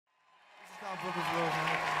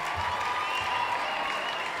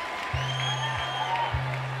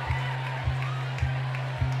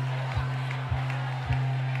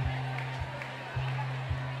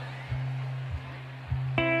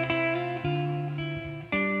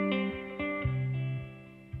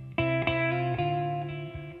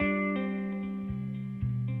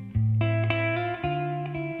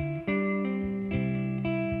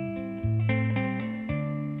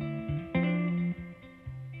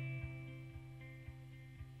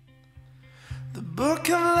book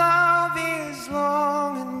of love is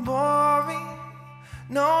long and boring.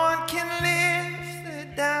 No one can lift the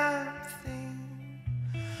damn thing.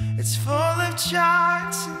 It's full of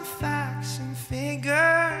charts and facts and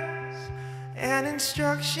figures and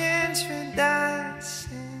instructions for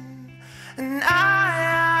dancing. And I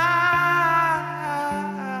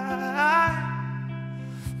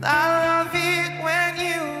love it when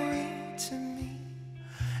you read to me,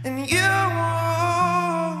 and you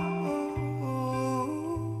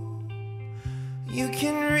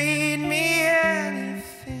can read me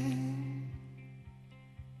anything.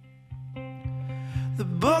 The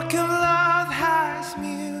book of love has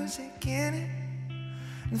music in it.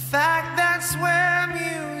 In fact, that's where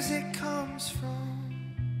music comes from.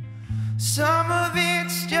 Some of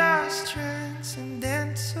it's just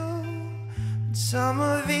transcendental, and some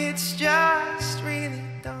of it's just really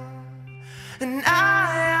dumb. And I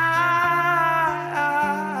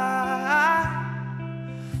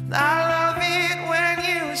love it when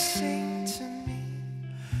you sing to me,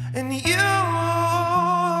 and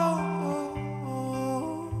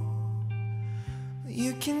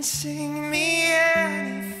you can sing me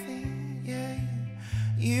anything, yeah.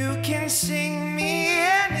 You can sing me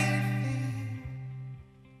anything.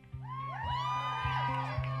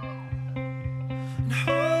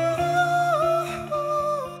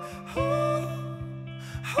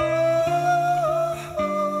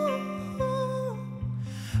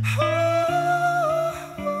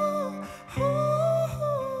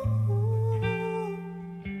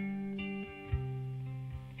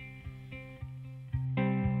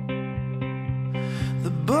 The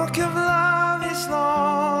book of love is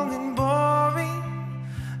long and boring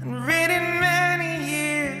and written many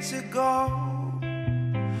years ago.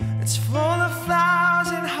 It's full of flowers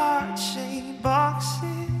and heart-shaped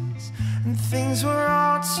boxes and things we're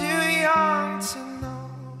all too young to know.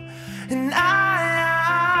 And I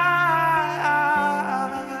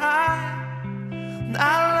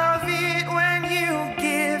love it when you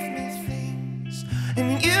give me things, and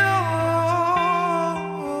you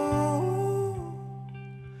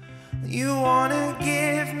wanna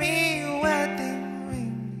give me wedding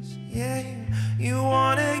rings, yeah. You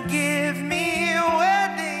wanna give me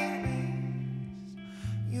wedding rings.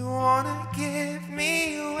 You wanna give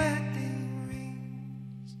me wedding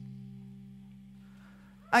rings.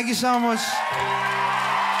 Thank you so much.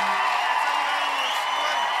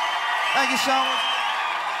 Thank you so much.